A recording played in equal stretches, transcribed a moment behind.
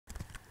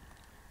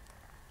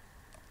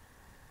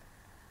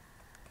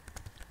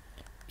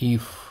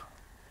if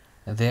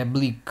the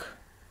oblique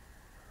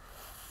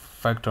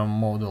factor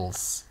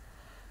model's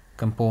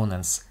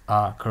components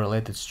are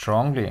correlated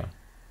strongly,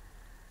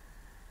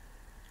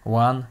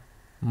 one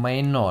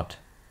may not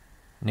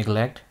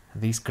neglect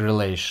this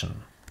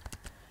correlation.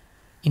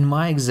 In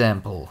my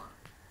example,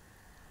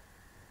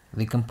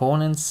 the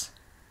components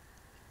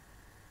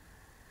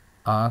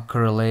are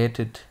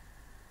correlated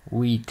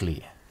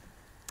weakly,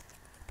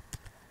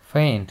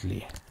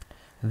 faintly.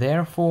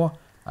 Therefore,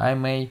 I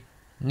may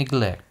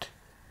neglect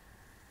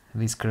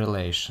this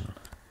correlation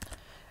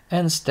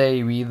and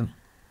stay with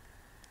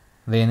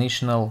the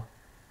initial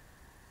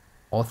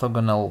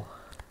orthogonal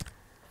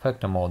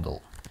factor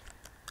model.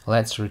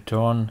 Let's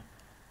return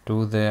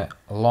to the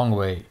long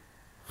way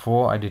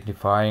for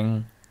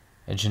identifying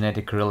a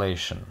genetic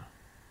correlation.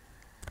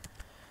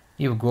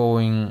 If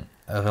going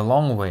the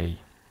long way,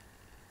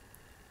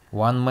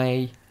 one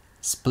may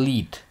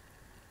split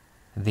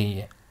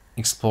the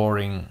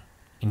exploring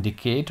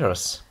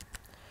indicators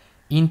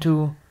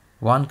into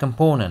one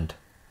component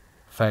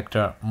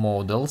factor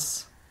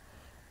models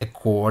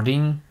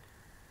according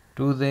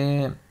to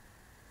the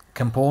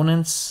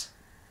components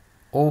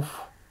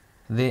of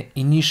the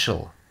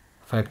initial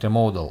factor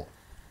model.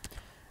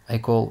 I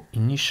call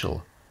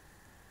initial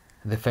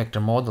the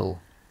factor model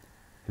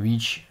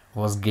which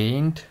was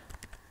gained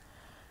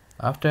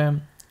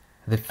after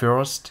the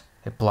first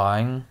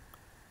applying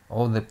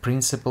of the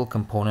principal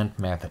component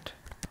method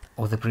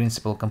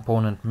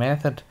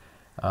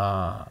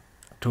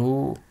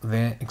to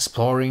the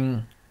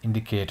exploring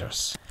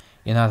indicators.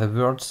 In other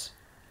words,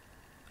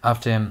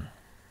 after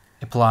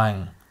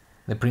applying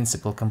the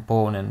principal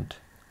component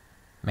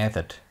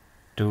method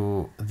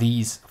to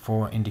these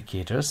four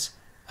indicators,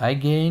 I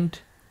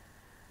gained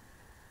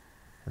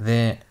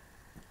the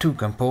two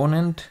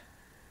components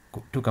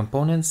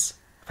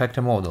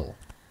factor model.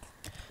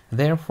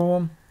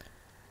 Therefore,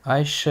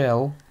 I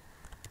shall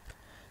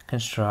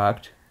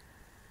construct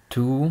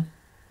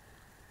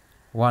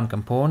one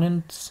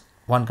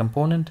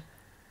component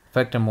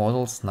factor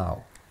models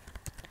now.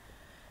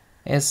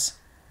 As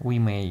we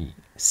may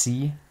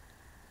see,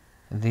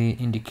 the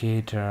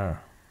indicator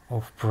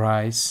of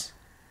price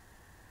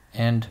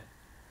and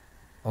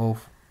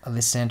of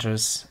the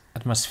center's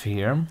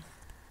atmosphere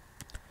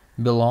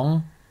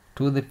belong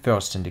to the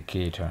first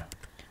indicator.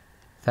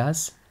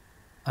 Thus,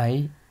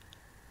 I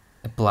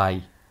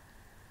apply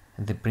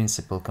the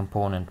principal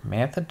component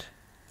method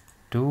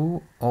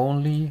to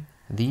only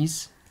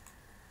these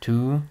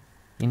two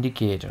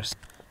indicators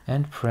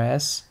and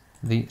press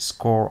the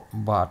score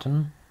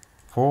button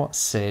for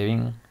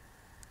saving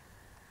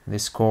the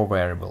score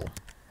variable.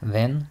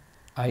 Then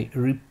I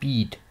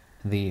repeat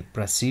the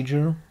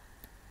procedure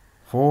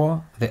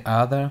for the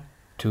other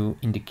two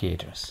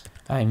indicators.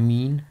 I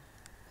mean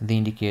the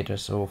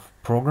indicators of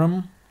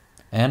program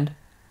and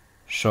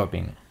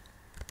shopping.